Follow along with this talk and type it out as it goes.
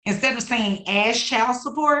instead of saying as child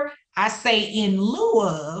support, I say in lieu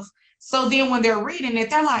of. So then when they're reading it,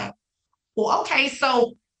 they're like, well, okay,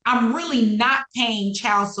 so I'm really not paying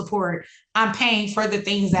child support. I'm paying for the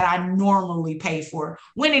things that I normally pay for.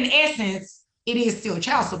 When in essence, it is still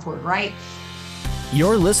child support, right?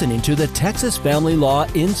 You're listening to the Texas Family Law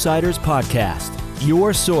Insiders Podcast,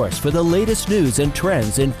 your source for the latest news and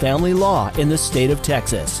trends in family law in the state of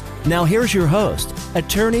Texas. Now here's your host,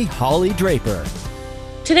 Attorney Holly Draper.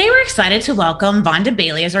 Today we're excited to welcome Vonda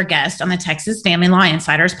Bailey as our guest on the Texas Family Law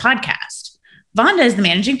Insiders Podcast. Vonda is the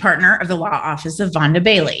managing partner of the law office of Vonda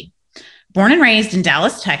Bailey. Born and raised in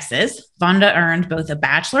Dallas, Texas, Vonda earned both a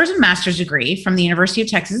bachelor's and master's degree from the University of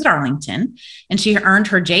Texas at Arlington, and she earned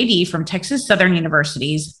her JD from Texas Southern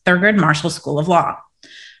University's Thurgood Marshall School of Law.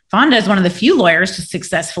 Vonda is one of the few lawyers to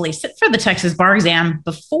successfully sit for the Texas bar exam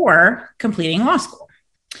before completing law school.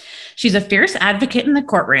 She's a fierce advocate in the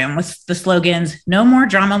courtroom with the slogans, "No more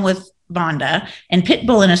drama with Vonda," and "Pit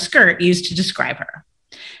bull in a skirt" used to describe her.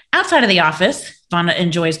 Outside of the office, Vonda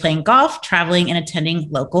enjoys playing golf, traveling, and attending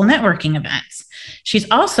local networking events. She's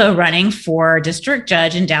also running for district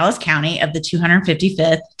judge in Dallas County of the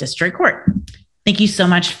 255th District Court. Thank you so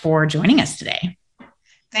much for joining us today.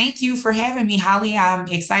 Thank you for having me, Holly. I'm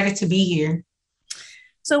excited to be here.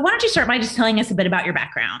 So why don't you start by just telling us a bit about your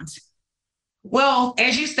background? Well,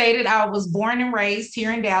 as you stated, I was born and raised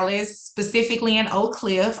here in Dallas, specifically in Oak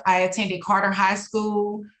Cliff. I attended Carter High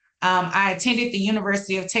School. I attended the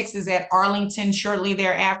University of Texas at Arlington shortly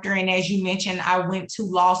thereafter. And as you mentioned, I went to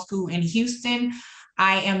law school in Houston.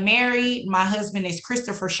 I am married. My husband is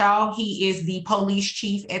Christopher Shaw. He is the police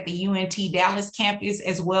chief at the UNT Dallas campus,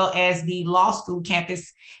 as well as the law school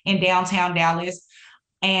campus in downtown Dallas.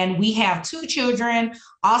 And we have two children,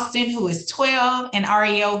 Austin, who is 12, and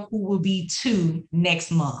Ariel, who will be 2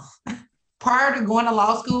 next month. Prior to going to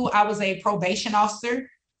law school, I was a probation officer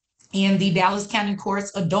in the Dallas County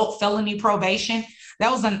Court's adult felony probation.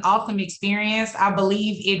 That was an awesome experience. I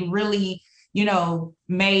believe it really,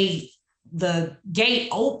 made the gate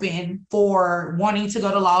open for wanting to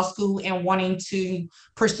go to law school and wanting to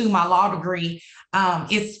pursue my law degree.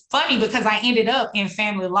 It's funny because I ended up in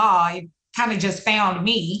family law. It kind of just found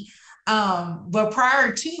me. But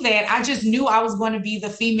prior to that, I just knew I was going to be the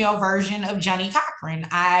female version of Johnny Cochran.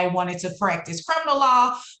 I wanted to practice criminal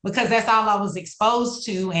law because that's all I was exposed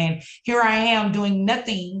to. And here I am doing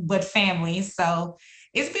nothing but family. So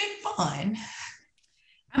it's been fun.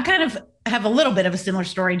 I kind of have a little bit of a similar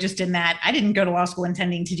story, just in that I didn't go to law school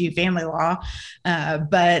intending to do family law,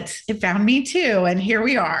 but it found me too. And here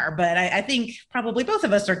we are. But I think probably both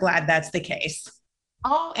of us are glad that's the case.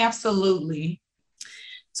 Oh, absolutely.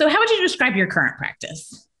 So how would you describe your current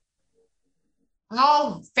practice?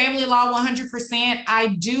 Oh, family law 100%. I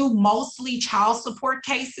do mostly child support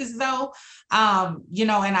cases though.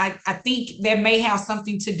 And I think that may have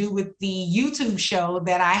something to do with the YouTube show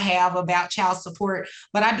that I have about child support,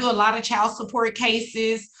 but I do a lot of child support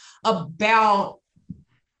cases. About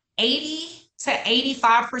 80 to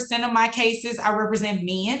 85% of my cases, I represent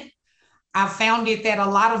men. I found it that a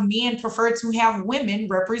lot of men prefer to have women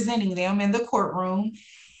representing them in the courtroom.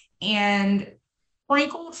 And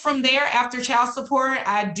sprinkled from there, after child support,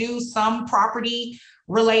 I do some property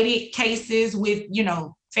related cases with,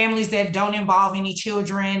 families that don't involve any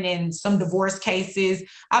children, and some divorce cases.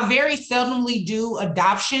 I very seldomly do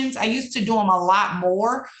adoptions. I used to do them a lot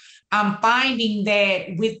more. I'm finding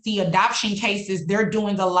that with the adoption cases, they're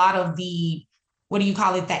doing a lot of the,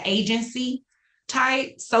 the agency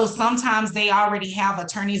type. So sometimes they already have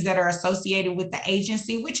attorneys that are associated with the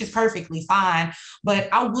agency, which is perfectly fine. But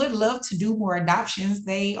I would love to do more adoptions.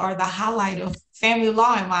 They are the highlight of family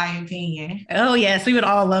law, in my opinion. Oh, yes. We would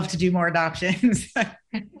all love to do more adoptions.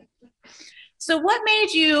 So what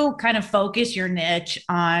made you kind of focus your niche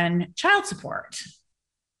on child support?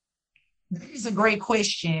 That is a great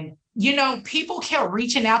question. People kept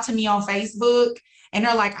reaching out to me on Facebook. And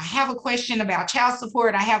they're like, I have a question about child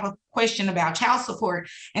support. I have a question about child support.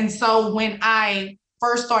 And so when I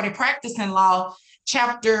first started practicing law,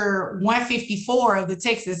 Chapter 154 of the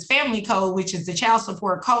Texas Family Code, which is the child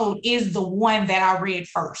support code, is the one that I read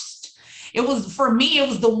first. It was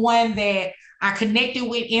the one that I connected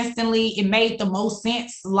with instantly. It made the most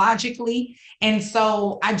sense logically. And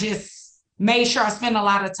so I just made sure I spent a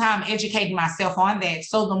lot of time educating myself on that.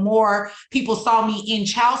 So the more people saw me in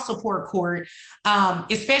child support court,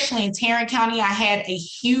 especially in Tarrant County, I had a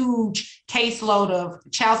huge caseload of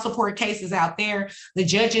child support cases out there. The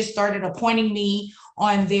judges started appointing me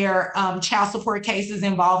on their child support cases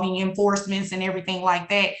involving enforcements and everything like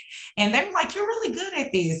that. And they were like, you're really good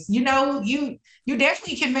at this. You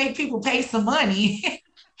definitely can make people pay some money.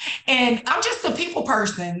 And I'm just a people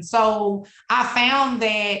person. So I found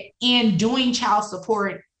that in doing child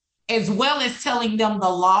support, as well as telling them the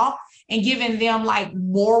law and giving them like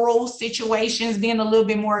moral situations, being a little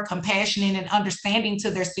bit more compassionate and understanding to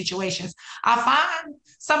their situations, I find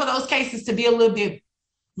some of those cases to be a little bit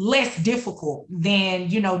less difficult than,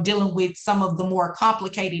 dealing with some of the more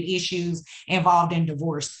complicated issues involved in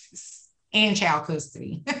divorces and child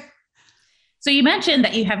custody. So you mentioned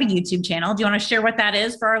that you have a YouTube channel. Do you want to share what that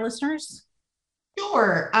is for our listeners?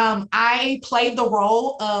 Sure. I played the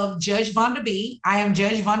role of Judge Vonda B. I am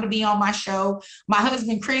Judge Vonda B on my show. My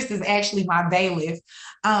husband, Chris, is actually my bailiff.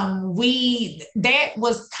 That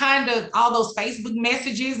was kind of all those Facebook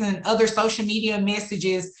messages and other social media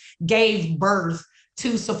messages gave birth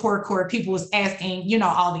to Support Court. People was asking,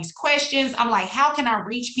 all these questions. I'm like, how can I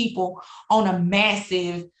reach people on a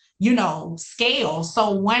massive, scale?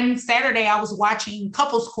 So one Saturday I was watching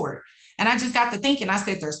Couples Court. And I just got to thinking, I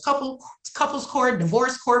said, there's couples court,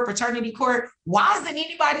 divorce court, paternity court. Why isn't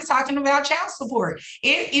anybody talking about child support?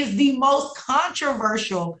 It is the most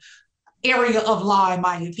controversial area of law, in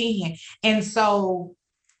my opinion. And so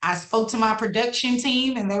I spoke to my production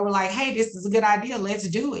team and they were like, hey, this is a good idea. Let's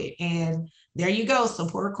do it. And there you go.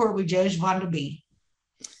 Support Court with Judge Vonda B.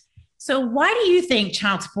 So why do you think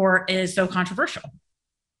child support is so controversial?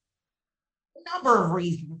 A number of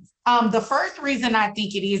reasons. The first reason I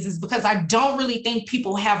think it is because I don't really think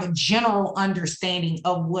people have a general understanding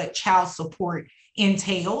of what child support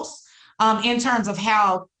entails, in terms of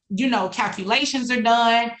how, calculations are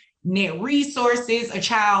done, net resources, a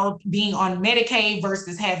child being on Medicaid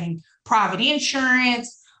versus having private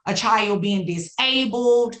insurance, a child being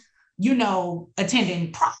disabled,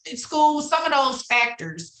 attending private school, some of those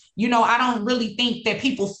factors. I don't really think that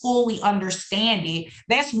people fully understand it.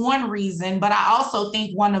 That's one reason, but I also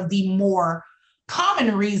think one of the more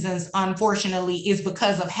common reasons, unfortunately, is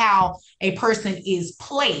because of how a person is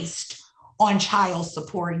placed on child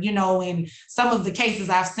support. In some of the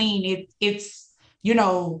cases I've seen, it's,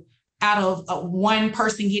 out of one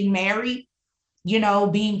person getting married,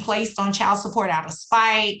 being placed on child support out of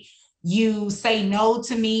spite. You say no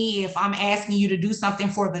to me if I'm asking you to do something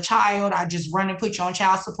for the child, I just run and put you on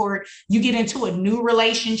child support. You get into a new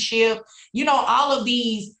relationship, all of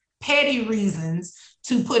these petty reasons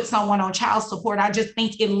to put someone on child support. I just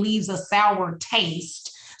think it leaves a sour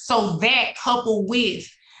taste. So that, coupled with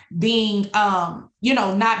being,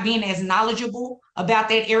 not being as knowledgeable about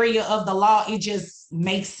that area of the law, it just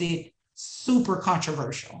makes it super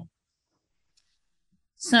controversial.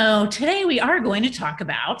 So today we are going to talk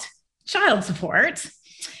about child support.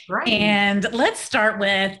 Right. And let's start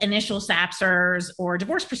with initial SAPSers or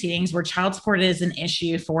divorce proceedings where child support is an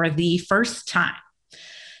issue for the first time.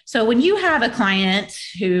 So when you have a client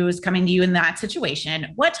who's coming to you in that situation,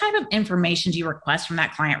 what type of information do you request from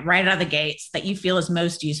that client right out of the gates that you feel is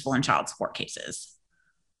most useful in child support cases?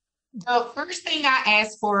 The first thing I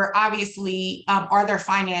ask for, obviously, are their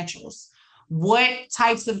financials. What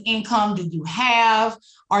types of income do you have?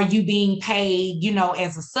 Are you being paid,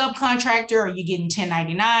 as a subcontractor? Are you getting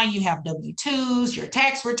 1099? You have W-2s, your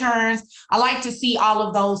tax returns. I like to see all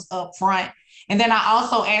of those up front. And then I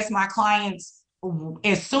also ask my clients,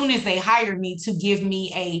 as soon as they hire me, to give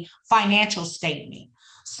me a financial statement.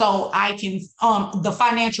 So I can, the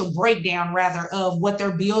financial breakdown rather of what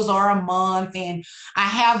their bills are a month. And I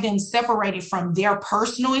have them separated from their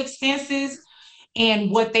personal expenses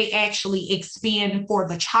and what they actually expend for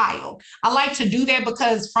the child. I like to do that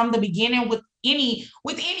because from the beginning, with any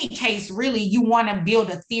case, really, you want to build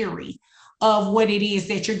a theory of what it is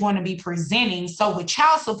that you're going to be presenting. So with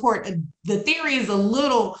child support, the theory is a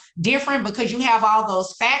little different because you have all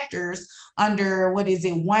those factors under,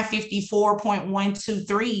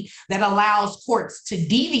 154.123 that allows courts to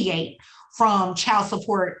deviate from child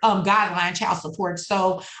support, guideline child support.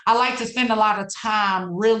 So I like to spend a lot of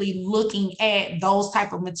time really looking at those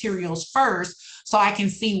type of materials first so I can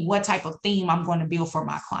see what type of theme I'm going to build for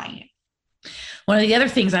my client. One of the other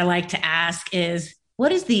things I like to ask is,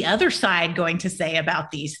 what is the other side going to say about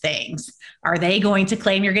these things? Are they going to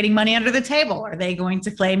claim you're getting money under the table? Are they going to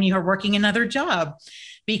claim you are working another job?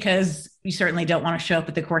 Because you certainly don't want to show up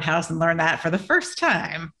at the courthouse and learn that for the first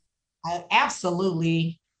time.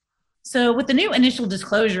 Absolutely. So with the new initial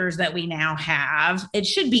disclosures that we now have, it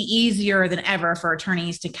should be easier than ever for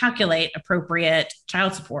attorneys to calculate appropriate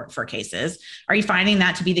child support for cases. Are you finding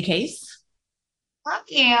that to be the case? I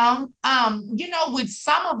am. With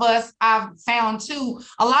some of us, I've found too,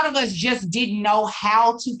 a lot of us just didn't know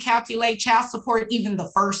how to calculate child support even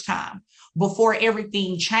the first time. before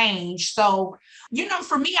everything changed. So,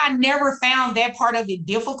 for me, I never found that part of it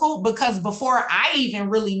difficult because before I even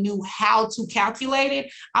really knew how to calculate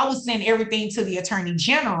it, I would send everything to the Attorney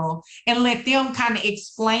General and let them kind of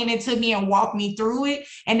explain it to me and walk me through it.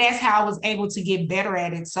 And that's how I was able to get better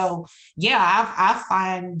at it. So yeah, I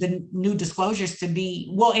find the new disclosures to be,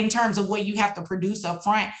 well, in terms of what you have to produce up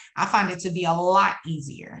front, I find it to be a lot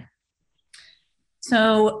easier.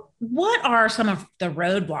 So what are some of the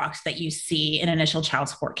roadblocks that you see in initial child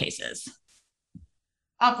support cases?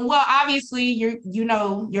 Well, obviously,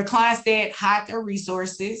 your clients that hide their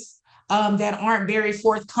resources, that aren't very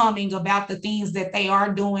forthcoming about the things that they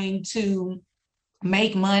are doing to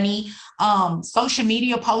make money. Social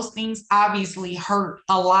media postings obviously hurt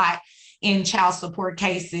a lot in child support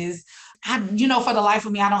cases. For the life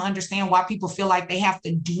of me, I don't understand why people feel like they have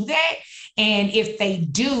to do that. And if they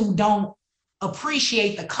don't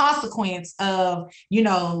appreciate the consequence of,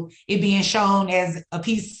 it being shown as a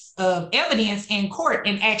piece of evidence in court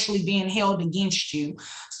and actually being held against you.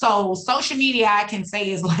 So social media, I can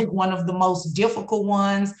say, is like one of the most difficult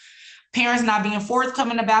ones. Parents not being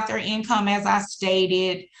forthcoming about their income, as I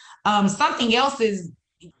stated. Something else is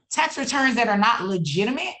tax returns that are not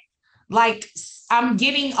legitimate. Like, I'm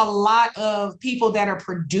getting a lot of people that are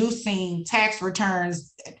producing tax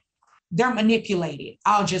returns. They're manipulated.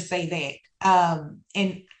 I'll just say that.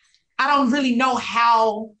 And I don't really know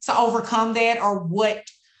how to overcome that or what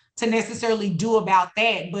to necessarily do about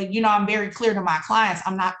that. But, I'm very clear to my clients.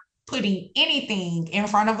 I'm not putting anything in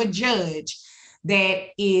front of a judge that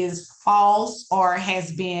is false or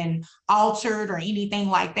has been altered or anything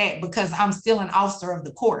like that, because I'm still an officer of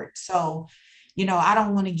the court. So, I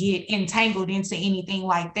don't want to get entangled into anything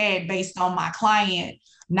like that based on my client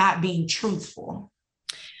not being truthful.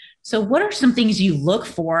 So what are some things you look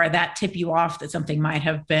for that tip you off that something might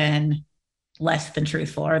have been less than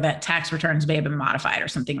truthful, or that tax returns may have been modified or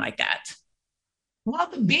something like that? Well,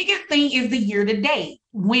 the biggest thing is the year to date.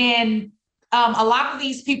 When a lot of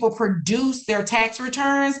these people produce their tax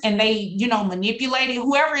returns and they, manipulate it,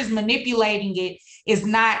 whoever is manipulating it is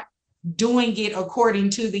not doing it according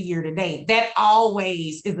to the year to date. That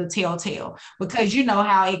always is a telltale, because you know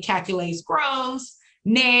how it calculates gross,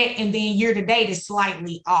 net, and then year to date is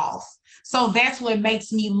slightly off. So that's what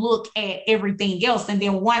makes me look at everything else. And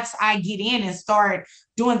then once I get in and start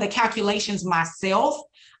doing the calculations myself,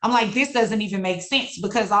 I'm like, this doesn't even make sense,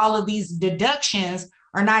 because all of these deductions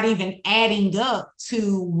are not even adding up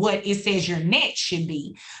to what it says your net should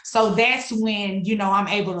be. So that's when, I'm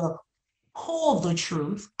able to pull the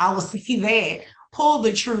truth. I will see that, pull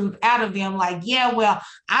the truth out of them. Like, yeah, well,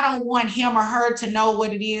 I don't want him or her to know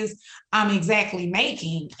what it is I'm exactly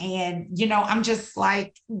making. And, I'm just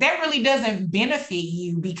like, that really doesn't benefit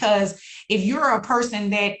you, because if you're a person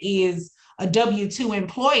that is a W-2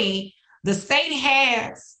 employee, the state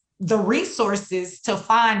has the resources to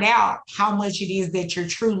find out how much it is that you're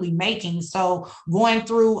truly making. So going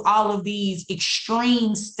through all of these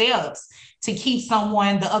extreme steps to keep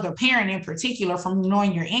someone, the other parent in particular, from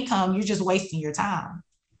knowing your income, you're just wasting your time.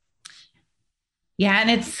 Yeah.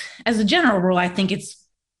 And it's, as a general rule, I think it's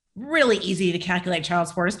really easy to calculate child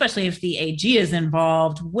support, especially if the AG is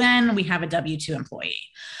involved, when we have a W-2 employee.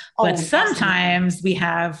 But sometimes absolutely. We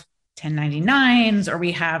have 1099s, or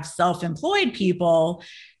we have self-employed people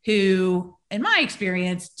who, in my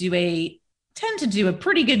experience, tend to do a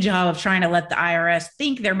pretty good job of trying to let the IRS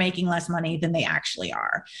think they're making less money than they actually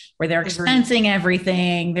are, where they're expensing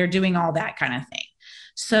everything, they're doing all that kind of thing.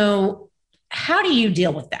 So how do you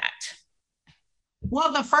deal with that?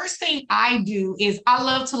 Well, the first thing I do is I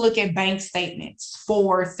love to look at bank statements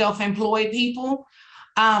for self-employed people.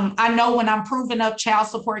 I know when I'm proving up child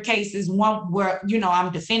support cases, one where,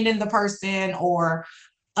 I'm defending the person, or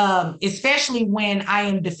especially when I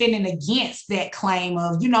am defending against that claim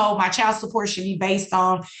of, my child support should be based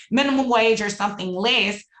on minimum wage or something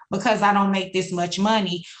less because I don't make this much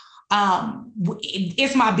money.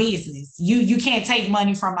 It's my business. You can't take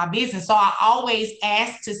money from my business. So I always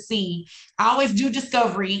do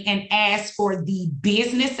discovery and ask for the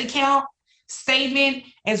business account statement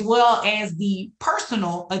as well as the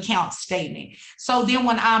personal account statement. So then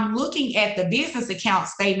when I'm looking at the business account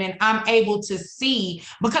statement, I'm able to see,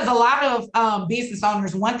 because a lot of business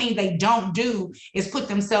owners, one thing they don't do is put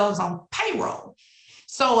themselves on payroll.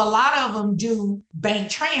 So a lot of them do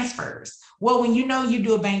bank transfers. Well, when you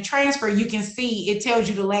do a bank transfer, you can see it tells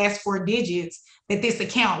you the last 4 digits that this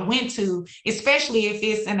account went to, especially if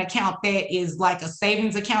it's an account that is like a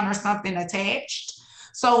savings account or something attached.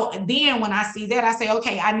 So then when I see that, I say,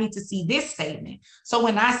 okay, I need to see this statement. So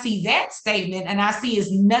when I see that statement and I see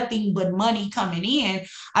it's nothing but money coming in,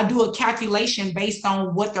 I do a calculation based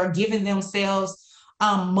on what they're giving themselves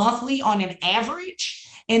monthly on an average.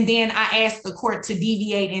 And then I ask the court to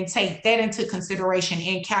deviate and take that into consideration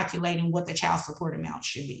in calculating what the child support amount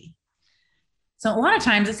should be. So a lot of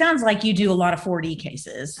times it sounds like you do a lot of 4D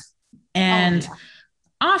cases. And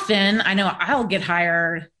often I know I'll get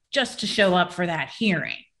hired just to show up for that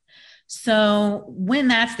hearing. So when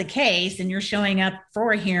that's the case and you're showing up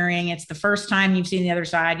for a hearing, it's the first time you've seen the other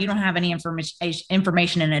side, you don't have any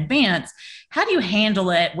information in advance. How do you handle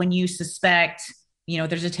it when you suspect,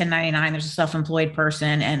 there's a 1099, there's a self-employed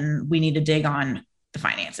person, and we need to dig on the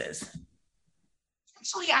finances?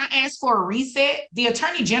 Actually, I asked for a reset. The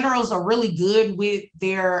attorney generals are really good with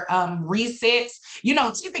their resets.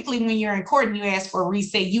 Typically when you're in court and you ask for a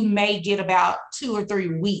reset, you may get about 2 or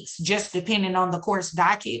 3 weeks, just depending on the court's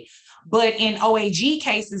docket. But in OAG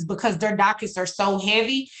cases, because their dockets are so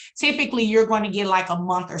heavy, typically you're going to get like a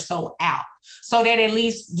month or so out. So that at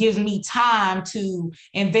least gives me time to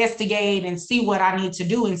investigate and see what I need to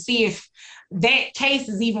do and see if that case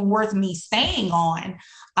is even worth me staying on.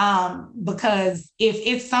 Because if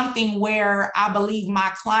it's something where I believe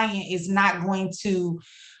my client is not going to,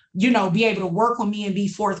 be able to work with me and be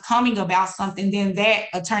forthcoming about something, then that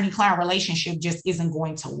attorney-client relationship just isn't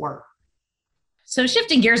going to work. So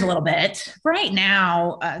shifting gears a little bit, right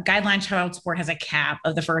now, Guideline Child Support has a cap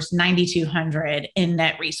of the first $9,200 in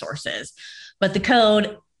net resources, but the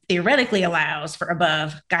code theoretically allows for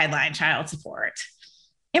above guideline child support.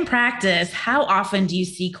 In practice, how often do you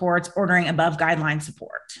see courts ordering above guideline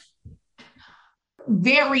support?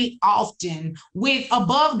 Very often. With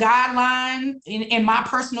above guideline, in my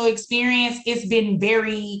personal experience, it's been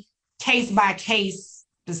very case by case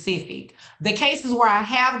specific. The cases where I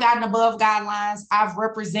have gotten above guidelines, I've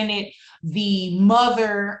represented the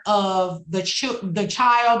mother of the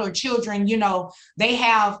child or children. They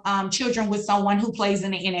have children with someone who plays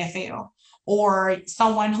in the NFL or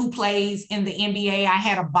someone who plays in the NBA. I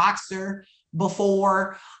had a boxer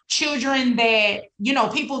before. Children that,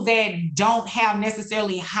 people that don't have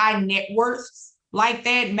necessarily high net worths like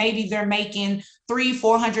that. Maybe they're making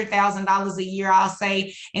 $300,000-$400,000 a year, I'll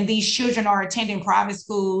say. And these children are attending private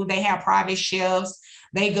school. They have private chefs.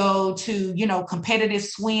 They go to, competitive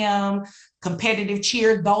swim, competitive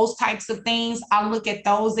cheer, those types of things. I look at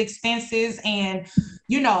those expenses and,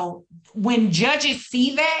 when judges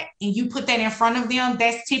see that and you put that in front of them,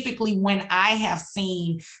 that's typically when I have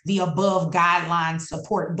seen the above guideline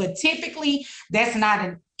support. But typically that's not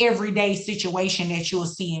an everyday situation that you'll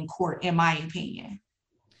see in court, in my opinion.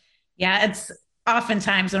 Yeah, it's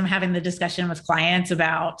oftentimes when I'm having the discussion with clients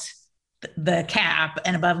about the cap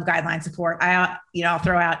and above guideline support, I'll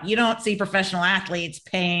throw out, you don't see professional athletes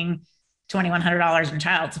paying $2,100 in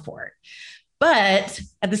child support. But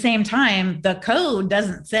at the same time, the code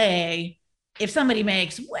doesn't say if somebody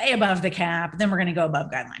makes way above the cap, then we're going to go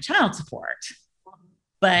above guideline child support.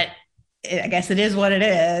 But I guess it is what it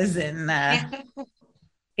is. And I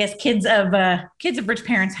guess kids of rich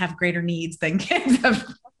parents have greater needs than kids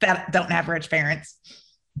that don't have rich parents.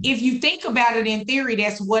 If you think about it in theory,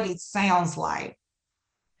 that's what it sounds like.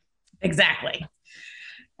 Exactly.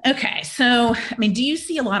 Okay. So, do you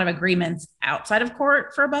see a lot of agreements outside of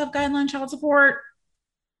court for above guideline child support?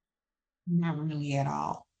 Not really at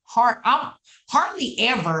all. Hardly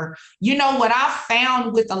ever. What I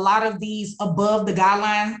found with a lot of these above the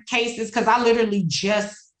guideline cases, because I literally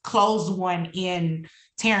just closed one in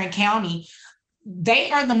Tarrant County, they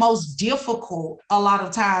are the most difficult a lot of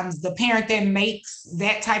times, the parent that makes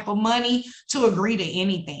that type of money, to agree to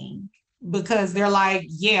anything. Because they're like,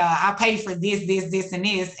 yeah, I pay for this, and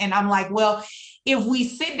this. And I'm like, well, if we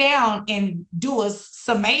sit down and do a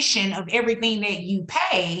summation of everything that you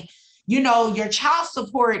pay, your child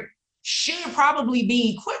support should probably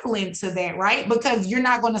be equivalent to that, right? Because you're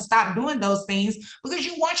not going to stop doing those things because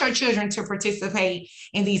you want your children to participate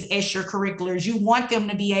in these extracurriculars. You want them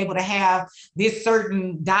to be able to have this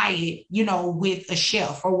certain diet, with a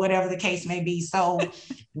chef or whatever the case may be. So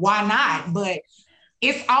why not? But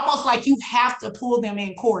it's almost like you have to pull them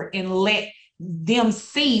in court and let them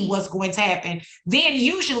see what's going to happen. Then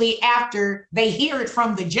usually after they hear it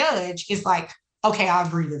from the judge, it's like, okay, I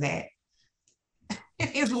agree to that.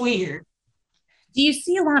 It's weird. Do you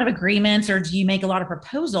see a lot of agreements or do you make a lot of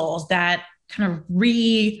proposals that kind of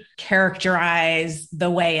re-characterize the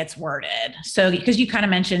way it's worded? So, because you kind of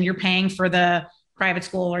mentioned you're paying for the private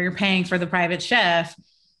school or you're paying for the private chef.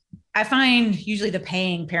 I find usually the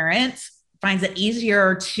paying parents finds it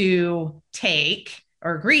easier to take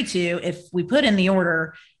or agree to if we put in the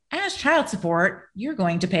order as child support, you're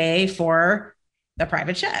going to pay for the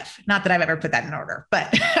private chef. Not that I've ever put that in order,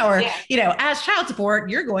 but, or, Yeah. as child support,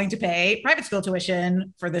 you're going to pay private school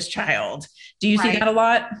tuition for this child. Do you see Right. that a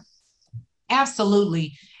lot?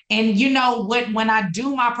 Absolutely. And you know what, when I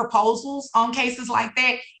do my proposals on cases like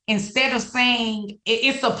that, instead of saying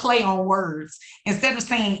it's a play on words, instead of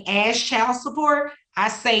saying as child support, I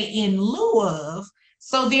say in lieu of.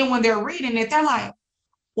 So then when they're reading it, they're like,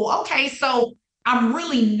 well, okay, so I'm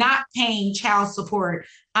really not paying child support.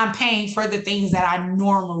 I'm paying for the things that I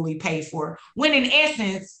normally pay for. When in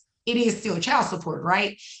essence, it is still child support,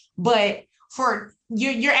 right? But for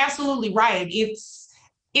you're absolutely right.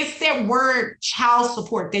 It's that word child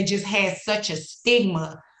support that just has such a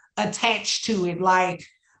stigma attached to it. Like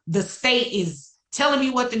the state is telling me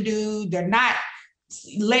what to do. They're not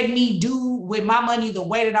letting me do with my money the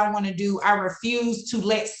way that I want to do. I refuse to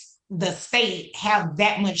let the state have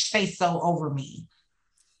that much say so over me.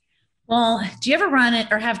 Well, do you ever run it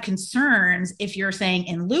or have concerns if you're saying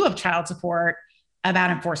in lieu of child support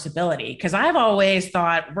about enforceability? Because I've always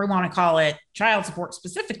thought we want to call it child support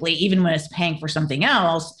specifically, even when it's paying for something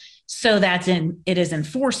else, so that it is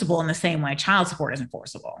enforceable in the same way child support is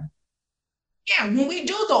enforceable. Yeah, when we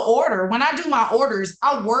do the order, when I do my orders,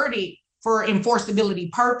 I word it for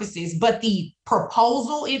enforceability purposes, but the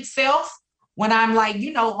proposal itself, when I'm like,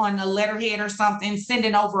 on a letterhead or something,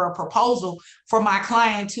 sending over a proposal for my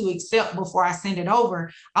client to accept before I send it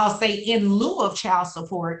over, I'll say in lieu of child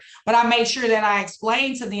support, but I make sure that I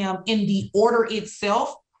explain to them in the order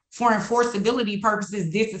itself for enforceability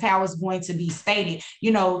purposes, this is how it's going to be stated.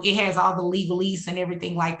 It has all the legalese and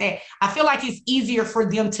everything like that. I feel like it's easier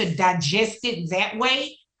for them to digest it that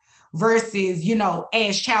way versus,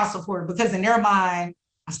 as child support, because in their mind,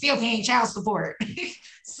 I'm still paying child support.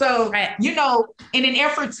 So, Right. In an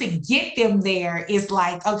effort to get them there, it's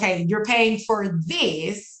like, okay, you're paying for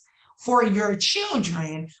this for your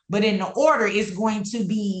children, but in the order, it's going to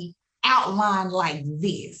be outlined like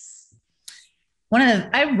this.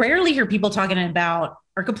 I rarely hear people talking about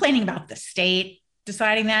or complaining about the state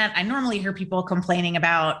deciding that. I normally hear people complaining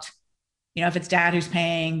about, if it's dad who's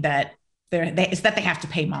paying, that it's that they have to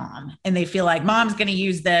pay mom, and they feel like mom's going to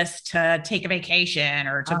use this to take a vacation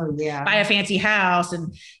or to buy a fancy house,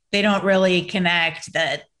 and they don't really connect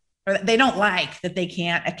that, or they don't like that they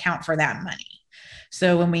can't account for that money.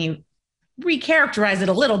 So when we recharacterize it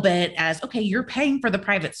a little bit as, okay, you're paying for the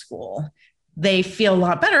private school, they feel a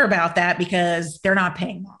lot better about that because they're not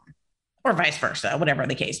paying mom, or vice versa, whatever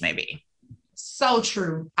the case may be. So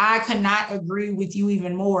true. I could not agree with you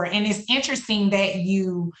even more. And it's interesting that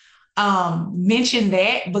you mentioned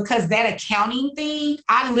that, because that accounting thing,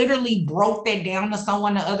 I literally broke that down to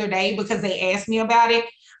someone the other day because they asked me about it.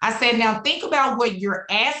 I said, now think about what you're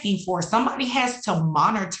asking for. Somebody has to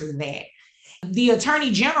monitor that. The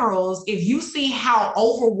attorney generals, if you see how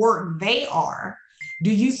overworked they are, do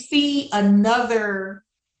you see another,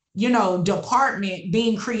 department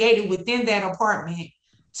being created within that department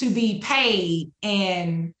to be paid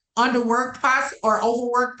and underworked or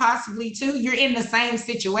overworked possibly too? You're in the same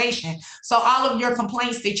situation. So all of your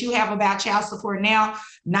complaints that you have about child support now,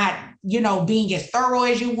 not, being as thorough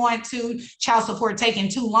as you want to, child support taking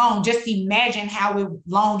too long, just imagine how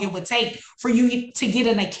long it would take for you to get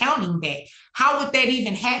an accounting back. How would that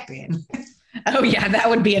even happen? Oh yeah, that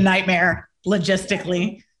would be a nightmare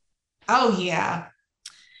logistically. Oh yeah.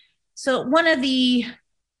 So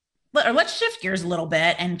let's shift gears a little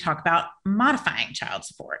bit and talk about modifying child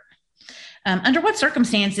support. Under what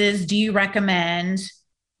circumstances do you recommend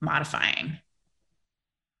modifying?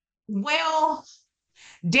 Well,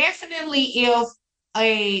 definitely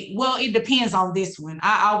it depends on this one.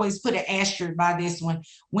 I always put an asterisk by this one.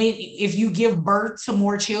 If you give birth to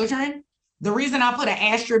more children, the reason I put an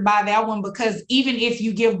asterisk by that one, because even if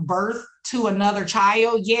you give birth to another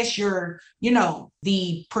child, yes,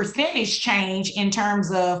 the percentage change in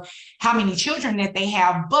terms of how many children that they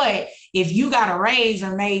have. But if you got a raise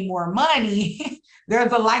and made more money,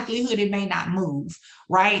 there's a likelihood it may not move,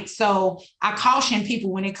 right? So I caution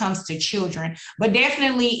people when it comes to children, but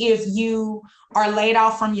definitely if you are laid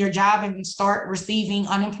off from your job and start receiving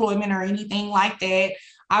unemployment or anything like that,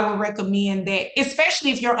 I would recommend that,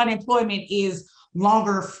 especially if your unemployment is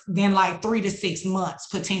longer than like 3 to 6 months,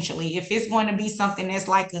 potentially. If it's going to be something that's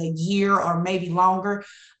like a year or maybe longer,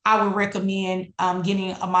 I would recommend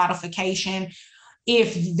getting a modification.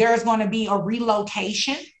 If there's going to be a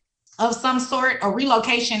relocation of some sort, a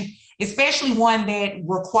relocation, especially one that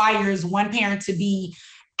requires one parent to be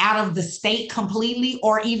out of the state completely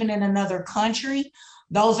or even in another country,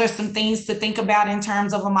 those are some things to think about in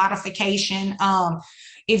terms of a modification.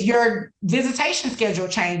 if your visitation schedule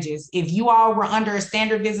changes, if you all were under a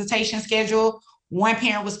standard visitation schedule, one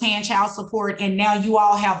parent was paying child support, and now you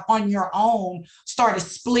all have on your own started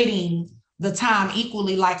splitting the time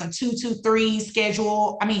equally, like a 2-2-3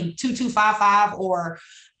 schedule, 2-2-5-5, or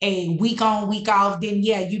a week on, week off, then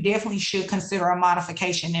yeah, you definitely should consider a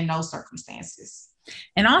modification in those circumstances.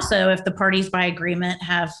 And also if the parties by agreement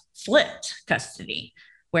have flipped custody,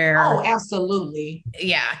 where absolutely.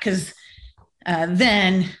 Yeah, because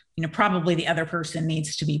then probably the other person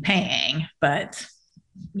needs to be paying, but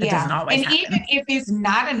that doesn't always happen. Even if it's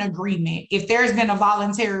not an agreement, if there's been a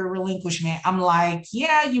voluntary relinquishment, I'm like,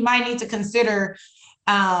 yeah, you might need to consider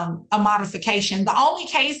a modification. The only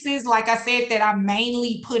cases, like I said, that I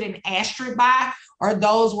mainly put an asterisk by are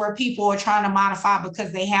those where people are trying to modify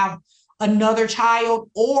because they have another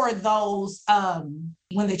child, or those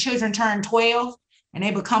when the children turn 12 and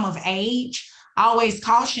they become of age. I always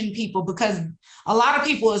caution people, because a lot of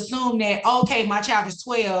people assume that, okay, my child is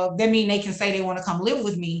 12, that means they can say they want to come live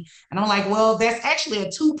with me. And I'm like, well, that's actually a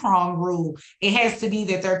two-pronged rule. It has to be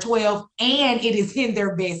that they're 12 and it is in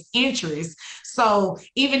their best interest. So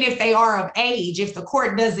even if they are of age, if the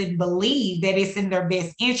court doesn't believe that it's in their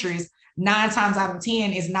best interest, 9 times out of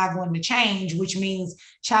 10 is not going to change, which means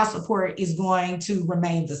child support is going to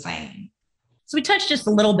remain the same. So we touched just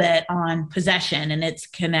a little bit on possession and its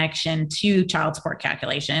connection to child support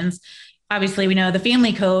calculations. Obviously, we know the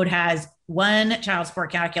family code has one child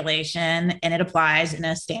support calculation and it applies in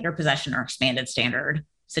a standard possession or expanded standard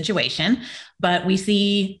situation. But we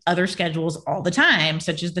see other schedules all the time,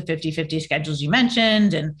 such as the 50-50 schedules you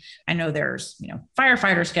mentioned. And I know there's,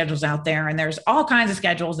 firefighter schedules out there, and there's all kinds of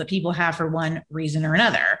schedules that people have for one reason or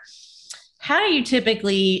another. How do you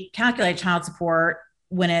typically calculate child support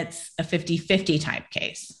when it's a 50-50 type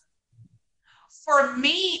case? For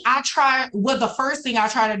me, the first thing I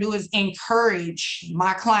try to do is encourage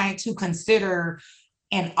my client to consider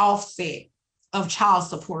an offset of child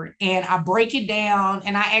support. And I break it down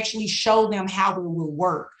and I actually show them how it will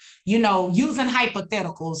work, using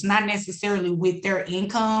hypotheticals, not necessarily with their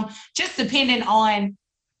income, just depending on,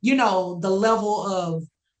 the level of,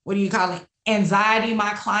 anxiety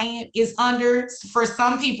my client is under. For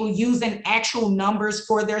some people, using actual numbers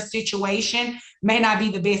for their situation may not be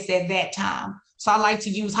the best at that time. So I like to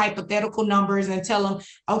use hypothetical numbers and tell them,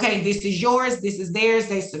 okay, this is yours, this is theirs,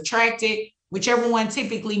 they subtract it. Whichever one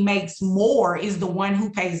typically makes more is the one who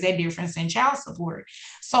pays that difference in child support.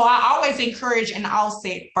 So I always encourage an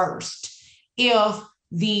offset first. If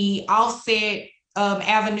the offset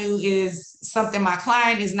avenue is something my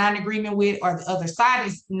client is not in agreement with, or the other side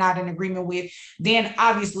is not in agreement with, then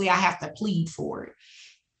obviously I have to plead for it.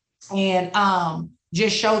 And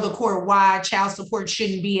just show the court why child support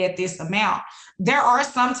shouldn't be at this amount. There are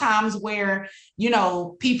some times where,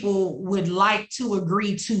 people would like to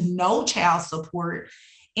agree to no child support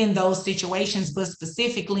in those situations, but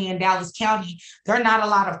specifically in Dallas County, there are not a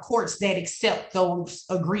lot of courts that accept those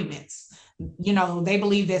agreements. They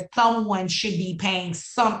believe that someone should be paying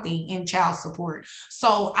something in child support.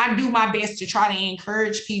 So I do my best to try to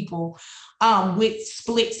encourage people with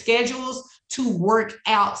split schedules to work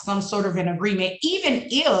out some sort of an agreement, even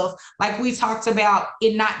if, like we talked about,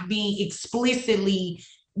 it not being explicitly,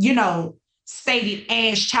 stated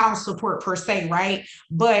as child support per se, right?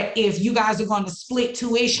 But if you guys are going to split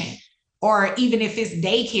tuition, or even if it's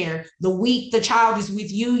daycare, the week the child is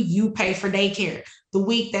with you, you pay for daycare. The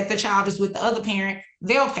week that the child is with the other parent,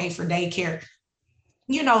 they'll pay for daycare.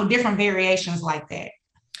 Different variations like that.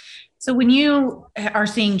 So when you are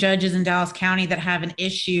seeing judges in Dallas County that have an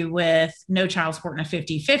issue with no child support in a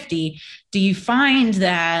 50-50, do you find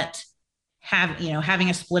that having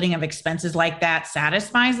a splitting of expenses like that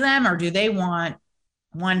satisfies them, or do they want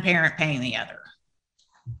one parent paying the other?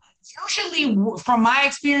 Usually, from my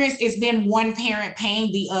experience, it's been one parent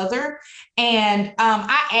paying the other. And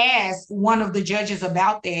I asked one of the judges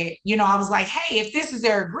about that. I was like, hey, if this is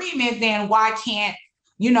their agreement, then why can't,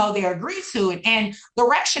 they agree to it? And the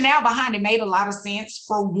rationale behind it made a lot of sense.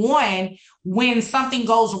 For one, when something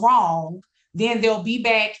goes wrong, then they'll be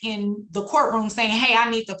back in the courtroom saying, hey,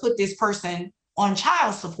 I need to put this person on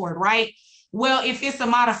child support, right? Well, if it's a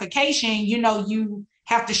modification, you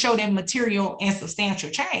have to show them material and substantial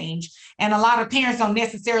change. And a lot of parents don't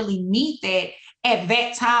necessarily meet that at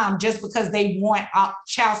that time just because they want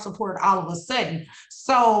child support all of a sudden.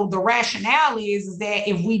 So the rationale is that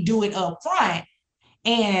if we do it up front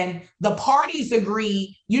and the parties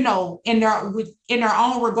agree, in their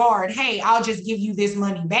own regard, hey, I'll just give you this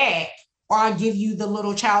money back, or I'll give you the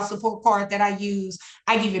little child support card that I use,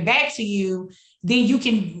 I give it back to you, then you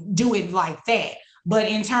can do it like that. But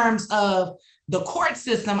in terms of the court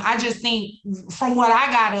system, I just think from what I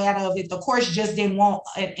got out of it, the courts just didn't want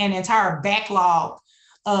an entire backlog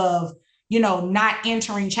of, not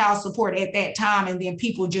entering child support at that time. And then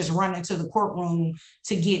people just run into the courtroom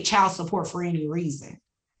to get child support for any reason.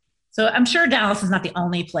 So I'm sure Dallas is not the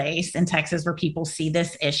only place in Texas where people see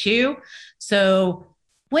this issue. So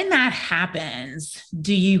when that happens,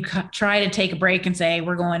 do you try to take a break and say,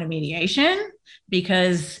 we're going to mediation?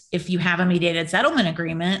 Because if you have a mediated settlement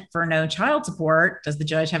agreement for no child support, does the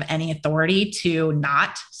judge have any authority to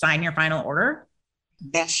not sign your final order?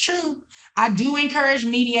 That's true. I do encourage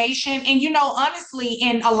mediation. And, honestly,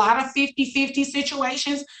 in a lot of 50-50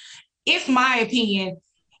 situations, it's my opinion,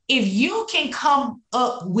 if you can come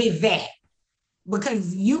up with that,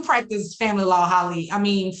 because you practice family law, Holly. I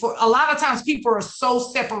mean, for a lot of times people are so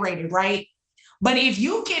separated, right? But if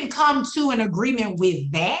you can come to an agreement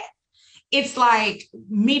with that, it's like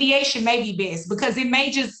mediation may be best, because it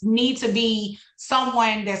may just need to be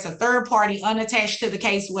someone that's a third party, unattached to the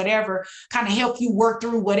case, whatever, kind of help you work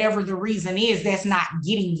through whatever the reason is that's not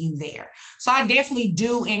getting you there. So I definitely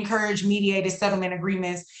do encourage mediated settlement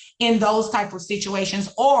agreements in those type of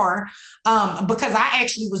situations, or because I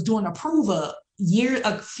actually was doing a prove up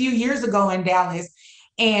a few years ago in Dallas,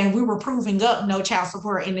 and we were proving up no child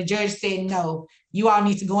support, and the judge said, no, you all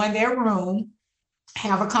need to go in their room,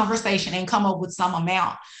 have a conversation, and come up with some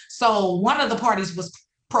amount. So one of the parties was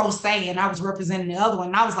pro se, and I was representing the other one.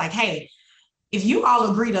 And I was like, hey, if you all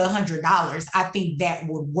agree to $100, I think that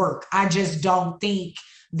would work. I just don't think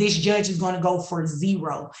this judge is going to go for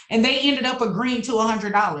zero. And they ended up agreeing to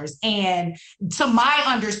 $100. And to my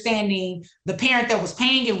understanding, the parent that was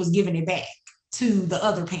paying it was giving it back to the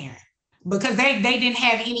other parent, because they didn't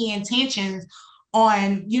have any intentions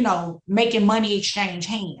on, making money exchange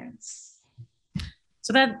hands.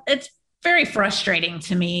 So that it's very frustrating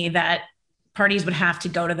to me that parties would have to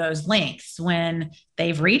go to those lengths when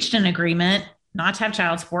they've reached an agreement not to have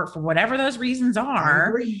child support for whatever those reasons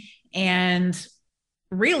are. And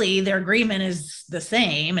really their agreement is the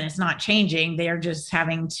same and it's not changing. They're just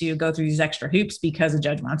having to go through these extra hoops because the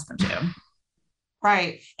judge wants them to.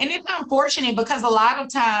 Right. And it's unfortunate because a lot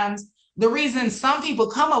of times the reason some people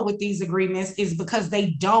come up with these agreements is because they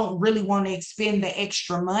don't really want to expend the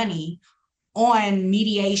extra money on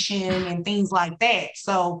mediation and things like that.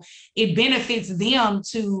 So it benefits them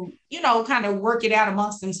to, kind of work it out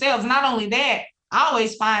amongst themselves. Not only that, I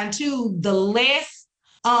always find too, the less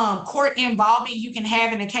court involvement you can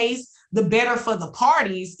have in a case, the better for the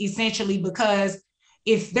parties, essentially, because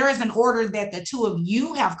if there is an order that the two of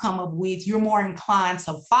you have come up with, you're more inclined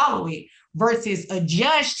to follow it, versus a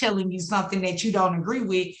judge telling you something that you don't agree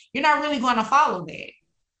with. You're not really going to follow that.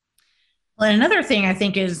 Well, and another thing I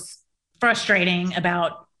think is frustrating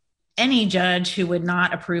about any judge who would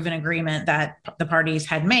not approve an agreement that the parties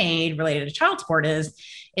had made related to child support is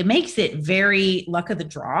it makes it very luck of the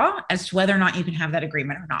draw as to whether or not you can have that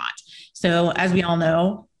agreement or not. So as we all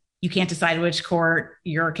know, you can't decide which court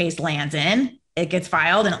your case lands in. It gets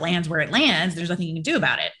filed and it lands where it lands. There's nothing you can do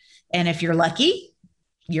about it. And if you're lucky,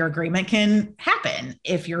 your agreement can happen.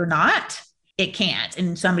 If you're not, it can't.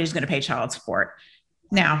 And somebody's going to pay child support.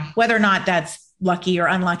 Now, whether or not that's lucky or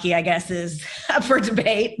unlucky, I guess, is up for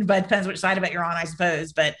debate, but depends which side of it you're on, I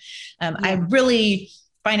suppose. But I really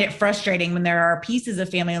find it frustrating when there are pieces of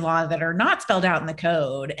family law that are not spelled out in the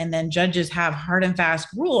code, and then judges have hard and fast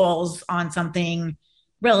rules on something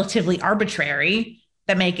relatively arbitrary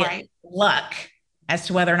that make it luck as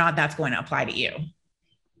to whether or not that's going to apply to you.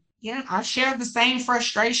 Yeah, I share the same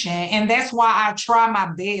frustration. And that's why I try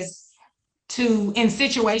my best to, in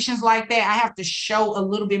situations like that, I have to show a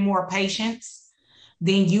little bit more patience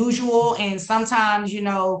than usual. And sometimes,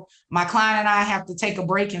 my client and I have to take a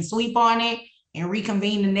break and sleep on it and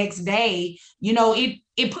reconvene the next day.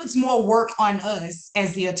 It puts more work on us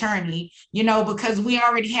as the attorney, because we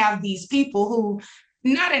already have these people who,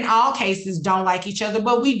 not in all cases, don't like each other,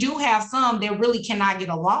 but we do have some that really cannot get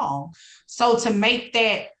along. So to make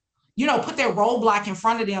that, put that roadblock in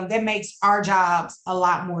front of them, that makes our jobs a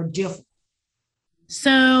lot more difficult.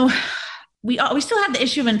 So we still have the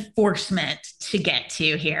issue of enforcement to get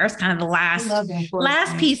to here. It's kind of the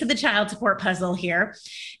last piece of the child support puzzle here.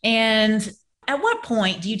 And at what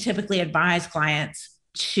point do you typically advise clients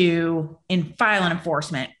to file an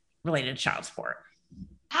enforcement related to child support?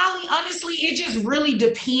 Holly, honestly, it just really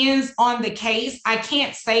depends on the case. I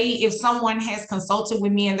can't say if someone has consulted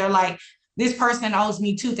with me and they're like, this person owes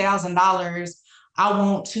me $2,000, I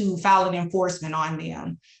want to file an enforcement on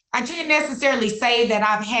them. I can't necessarily say that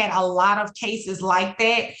I've had a lot of cases like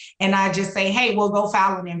that, and I just say, hey, we'll go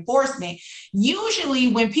file an enforcement. Usually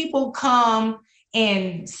when people come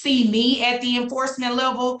and see me at the enforcement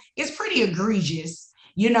level, it's pretty egregious.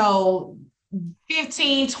 You know,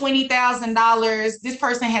 $15,000, $20,000. This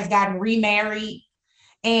person has gotten remarried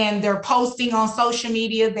and they're posting on social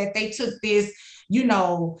media that they took this,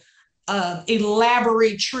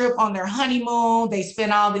 elaborate trip on their honeymoon. They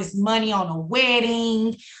spent all this money on a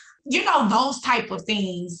wedding, those type of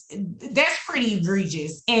things. That's pretty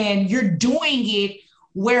egregious. And you're doing it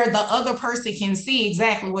where the other person can see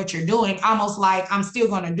exactly what you're doing, almost like I'm still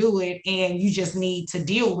going to do it and you just need to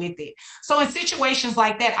deal with it. So in situations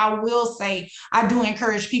like that, I will say I do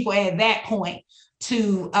encourage people at that point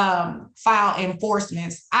to file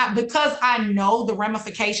enforcements. Because I know the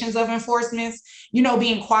ramifications of enforcements,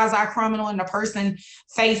 being quasi-criminal and the person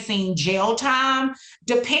facing jail time,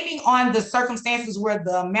 depending on the circumstances where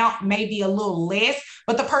the amount may be a little less,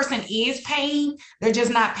 but the person is paying, they're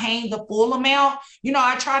just not paying the full amount.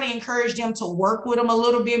 I try to encourage them to work with them a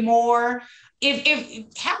little bit more.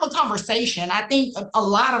 If have a conversation. I think a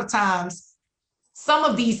lot of times some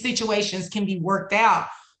of these situations can be worked out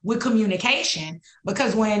with communication,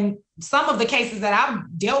 because when some of the cases that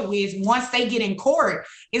I've dealt with, once they get in court,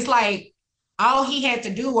 it's like all he had to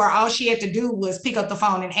do or all she had to do was pick up the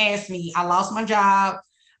phone and ask me, I lost my job.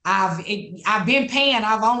 I've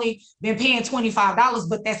only been paying $25,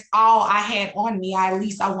 but that's all I had on me. At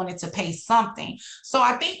least I wanted to pay something. So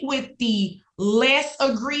I think with the less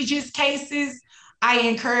egregious cases, I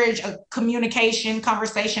encourage a communication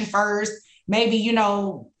conversation first. Maybe,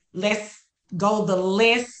 let's go the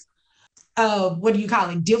less,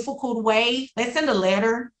 difficult way. Let's send a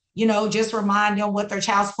letter, just remind them what their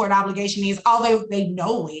child support obligation is, although they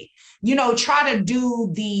know it. Try to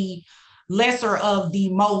do the lesser of the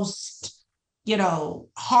most,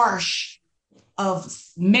 harsh of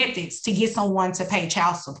methods to get someone to pay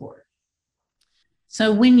child support.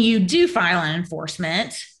 So when you do file an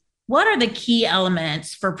enforcement, what are the key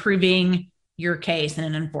elements for proving your case in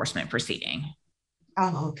an enforcement proceeding?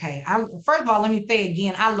 Oh, okay. First of all, let me say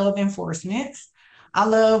again, I love enforcements. I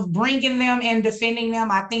love bringing them and defending them.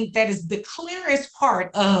 I think that is the clearest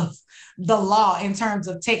part of the law in terms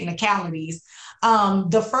of technicalities.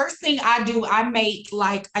 The first thing I do, I make,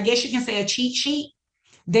 I guess you can say, a cheat sheet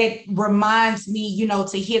that reminds me,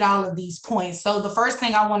 to hit all of these points. So the first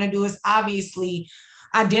thing I want to do is obviously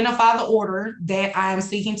identify the order that I am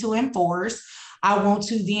seeking to enforce. I want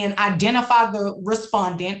to then identify the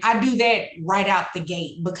respondent. I do that right out the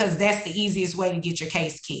gate because that's the easiest way to get your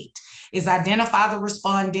case kicked, is identify the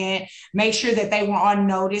respondent, make sure that they were on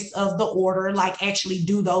notice of the order, actually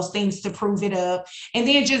do those things to prove it up, and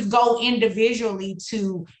then just go individually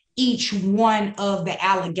to each one of the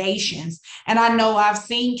allegations. And I know I've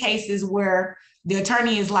seen cases where the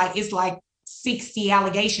attorney is it's 60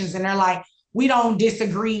 allegations and they're like, we don't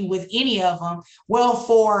disagree with any of them. Well,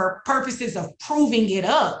 for purposes of proving it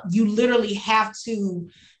up, you literally have to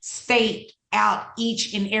state out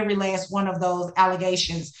each and every last one of those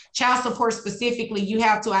allegations. Child support specifically, you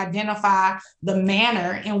have to identify the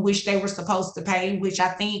manner in which they were supposed to pay, which I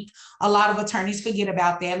think a lot of attorneys forget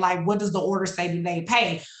about that. What does the order say? Do they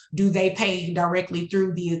pay? Do they pay directly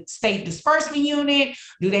through the state disbursement unit?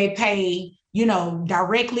 Do they pay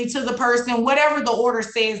directly to the person? Whatever the order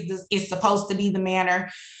says is supposed to be the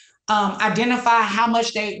manner. Identify how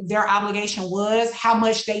much their obligation was, how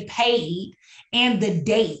much they paid, and the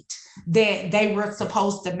date that they were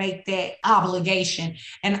supposed to make that obligation.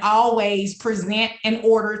 And always present an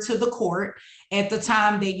order to the court at the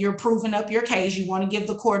time that you're proving up your case. You want to give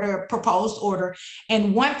the court a proposed order.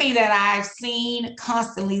 And one thing that I've seen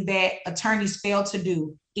constantly that attorneys fail to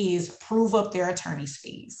do is prove up their attorney's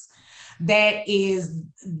fees. That is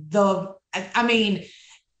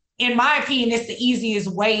in my opinion, it's the easiest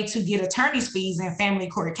way to get attorney's fees in family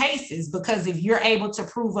court cases, because if you're able to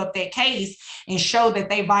prove up that case and show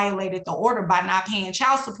that they violated the order by not paying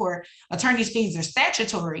child support, attorney's fees are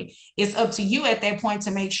statutory. It's up to you at that point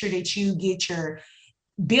to make sure that you get your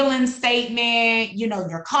billing statement,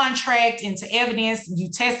 your contract into evidence,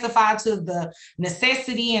 you testify to the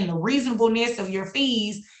necessity and the reasonableness of your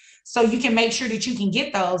fees, so you can make sure that you can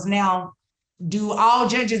get those. Now, do all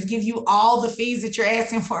judges give you all the fees that you're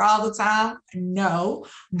asking for all the time? No,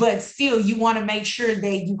 but still you want to make sure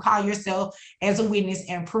that you call yourself as a witness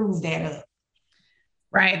and prove that up.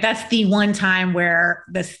 Right. That's the one time where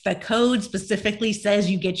the code specifically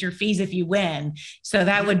says you get your fees if you win. So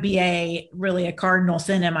that would be really a cardinal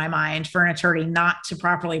sin in my mind for an attorney not to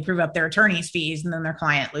properly prove up their attorney's fees, and then their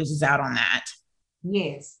client loses out on that.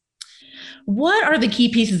 Yes. What are the key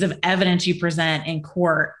pieces of evidence you present in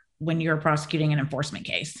court when you're prosecuting an enforcement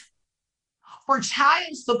case? For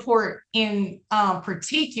child support in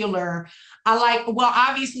particular, well,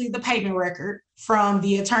 obviously the payment record from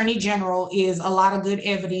the Attorney General is a lot of good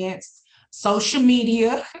evidence. Social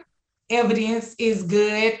media evidence is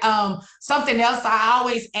good. Something else I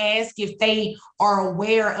always ask if they are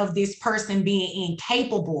aware of this person being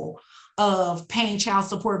incapable of paying child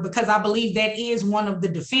support, because I believe that is one of the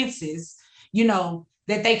defenses,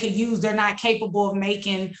 that they could use. They're not capable of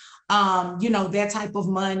making, that type of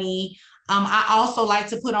money. I also like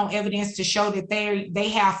to put on evidence to show that they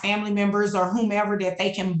have family members or whomever that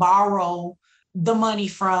they can borrow the money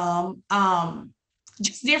from,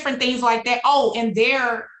 just different things like that. Oh, and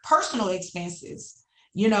their personal expenses.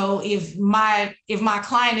 If my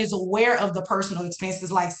client is aware of the personal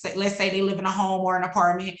expenses, like let's say they live in a home or an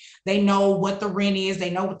apartment, they know what the rent is, they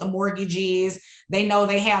know what the mortgage is, they know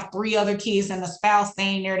they have 3 other kids and a spouse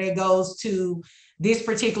staying there that goes to this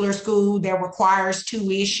particular school that requires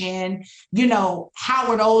tuition, how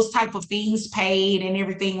are those type of things paid and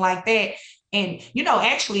everything like that. And,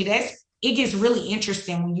 actually it gets really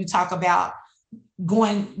interesting when you talk about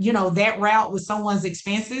going, that route with someone's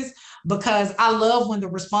expenses, because I love when the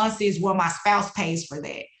response is, well, my spouse pays for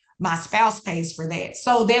that. My spouse pays for that.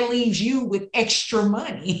 So that leaves you with extra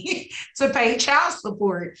money to pay child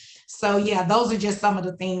support. So yeah, those are just some of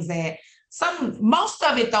the things that most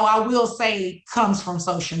of it though, I will say, comes from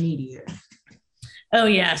social media. Oh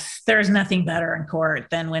yes. There's nothing better in court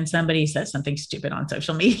than when somebody says something stupid on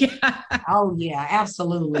social media. Oh yeah,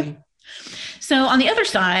 absolutely. So on the other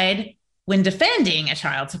side, when defending a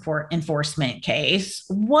child support enforcement case,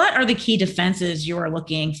 what are the key defenses you are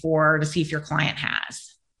looking for to see if your client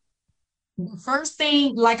has? The first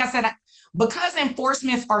thing, like I said, because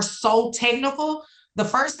enforcements are so technical, the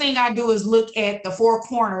first thing I do is look at the 4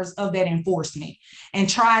 corners of that enforcement and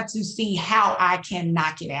try to see how I can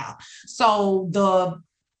knock it out. So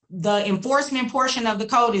the enforcement portion of the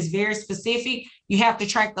code is very specific. You have to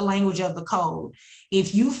track the language of the code.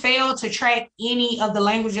 If you fail to track any of the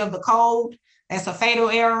language of the code, that's a fatal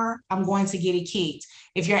error. I'm going to get it kicked.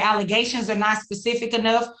 If your allegations are not specific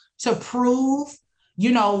enough to prove,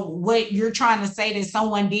 what you're trying to say that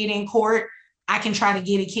someone did in court, I can try to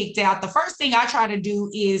get it kicked out. The first thing I try to do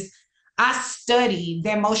is I study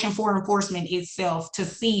that motion for enforcement itself to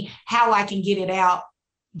see how I can get it out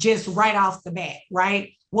just right off the bat,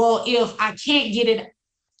 right? Well, if I can't get it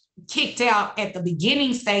kicked out at the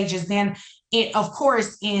beginning stages, then of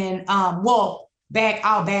course, I'll back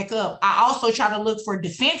up. I also try to look for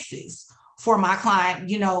defenses for my client.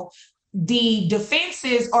 The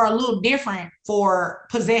defenses are a little different for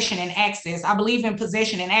possession and access. I believe in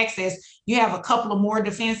possession and access, you have a couple of more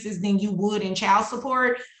defenses than you would in child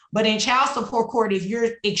support. But in child support court, if you're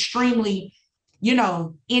extremely,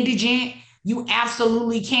 indigent, you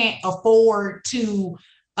absolutely can't afford to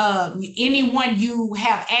anyone you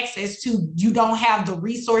have access to, you don't have the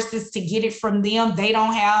resources to get it from them. They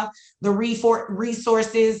don't have the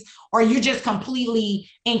resources, or you're just completely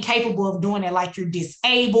incapable of doing it, like you're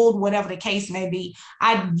disabled, whatever the case may be.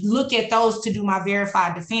 I look at those to do my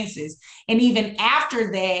verified defenses. And even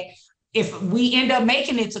after that, if we end up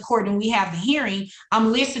making it to court and we have the hearing,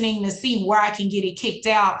 I'm listening to see where I can get it kicked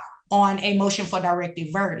out on a motion for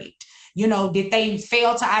directed verdict. Did they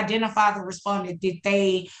fail to identify the respondent? Did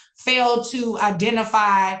they fail to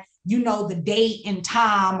identify, the date and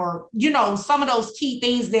time, or, some of those key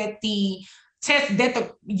things that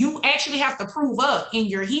you actually have to prove up in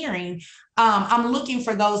your hearing. I'm looking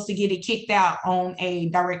for those to get it kicked out on a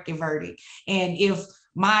directed verdict. And if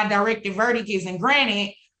my directed verdict isn't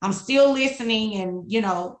granted, I'm still listening and,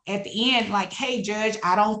 at the end, like, hey, judge,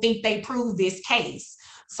 I don't think they proved this case.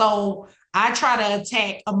 So I try to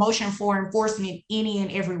attack a motion for enforcement any and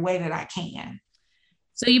every way that I can.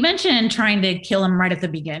 So you mentioned trying to kill him right at the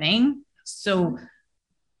beginning. So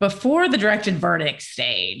before the directed verdict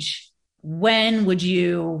stage, when would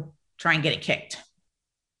you try and get it kicked?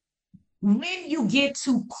 When you get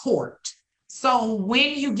to court. So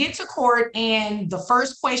when you get to court and the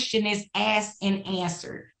first question is asked and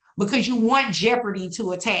answered, because you want jeopardy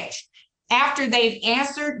to attach. After they've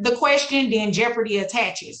answered the question, then jeopardy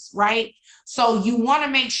attaches, right? So you want to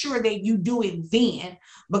make sure that you do it then,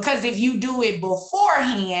 because if you do it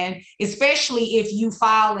beforehand, especially if you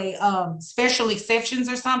file a special exceptions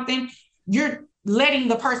or something, you're letting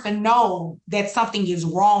the person know that something is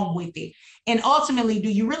wrong with it. And ultimately, do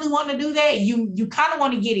you really want to do that? You kind of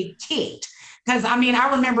want to get it kicked. Because I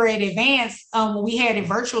remember at Advance, when we had it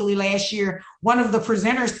virtually last year, one of the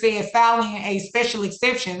presenters said filing a special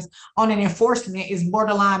exceptions on an enforcement is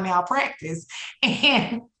borderline malpractice.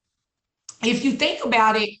 And if you think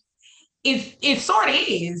about it, it sort of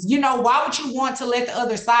is. Why would you want to let the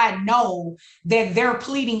other side know that their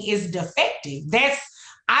pleading is defective?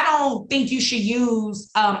 I don't think you should use,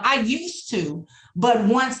 I used to, but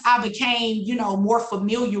once I became, more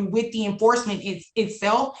familiar with the enforcement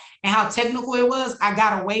itself and how technical it was, I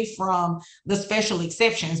got away from the special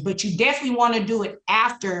exceptions. But you definitely want to do it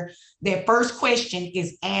after that first question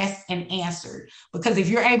is asked and answered, because if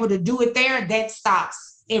you're able to do it there, that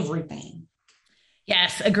stops everything.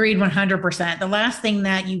 Yes, agreed 100%. The last thing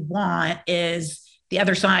that you want is the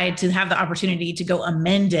other side to have the opportunity to go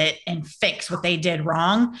amend it and fix what they did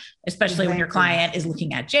wrong, especially when your client is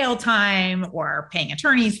looking at jail time or paying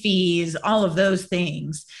attorney's fees, all of those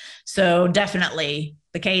things. So definitely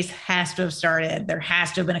the case has to have started. There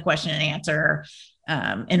has to have been a question and answer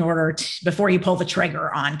in order to, before you pull the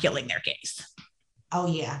trigger on killing their case. Oh,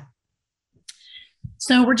 yeah.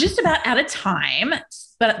 So we're just about out of time,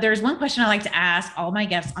 but there's one question I like to ask all my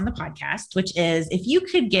guests on the podcast, which is, if you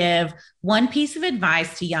could give one piece of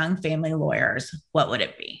advice to young family lawyers, what would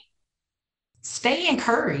it be? Stay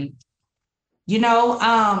encouraged.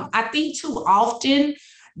 I think too often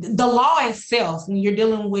the law itself, when you're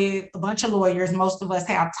dealing with a bunch of lawyers, most of us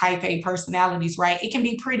have type A personalities, right? It can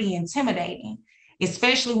be pretty intimidating,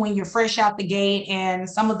 especially when you're fresh out the gate and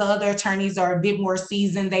some of the other attorneys are a bit more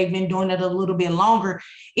seasoned. They've been doing it a little bit longer.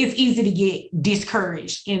 It's easy to get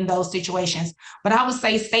discouraged in those situations. But I would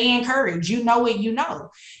say stay encouraged. You know what you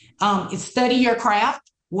know. Study your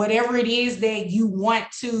craft, whatever it is that you want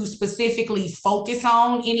to specifically focus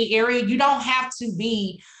on, any area. You don't have to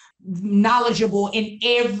be knowledgeable in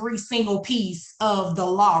every single piece of the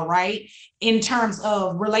law, right? In terms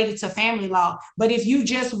of related to family law. But if you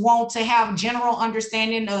just want to have general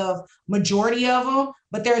understanding of majority of them,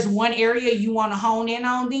 but there's one area you want to hone in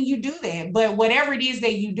on, then you do that. But whatever it is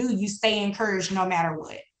that you do, you stay encouraged no matter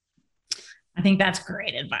what. I think that's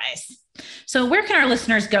great advice. So where can our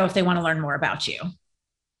listeners go if they want to learn more about you?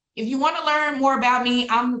 If you want to learn more about me,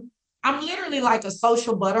 I'm literally like a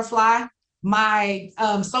social butterfly. My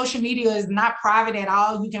social media is not private at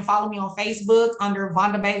all. You can follow me on Facebook under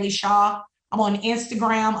Vonda Bailey Shaw. I'm on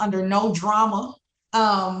Instagram under No Drama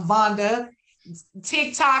Vonda.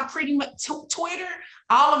 TikTok, pretty much Twitter.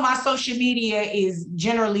 All of my social media is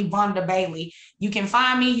generally Vonda Bailey. You can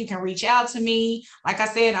find me. You can reach out to me. Like I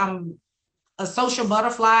said, I'm a social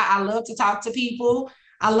butterfly. I love to talk to people.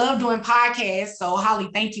 I love doing podcasts. So Holly,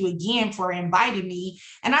 thank you again for inviting me.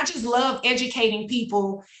 And I just love educating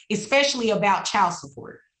people, especially about child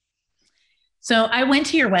support. So I went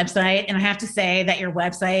to your website, and I have to say that your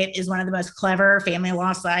website is one of the most clever family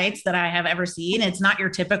law sites that I have ever seen. It's not your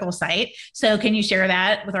typical site. So can you share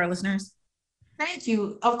that with our listeners? Thank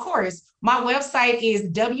you. Of course. My website is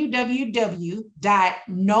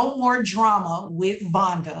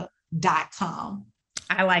www.nomordramawithvonda.com.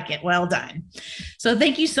 I like it. Well done. So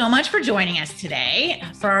thank you so much for joining us today.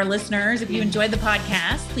 For our listeners, if you enjoyed the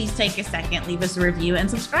podcast, please take a second, leave us a review, and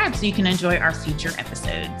subscribe so you can enjoy our future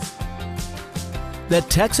episodes. The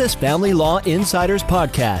Texas Family Law Insiders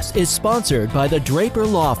podcast is sponsored by the Draper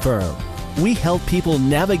Law Firm. We help people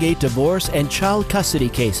navigate divorce and child custody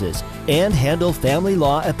cases and handle family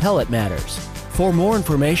law appellate matters. For more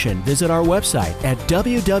information, visit our website at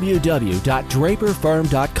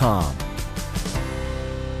www.draperfirm.com.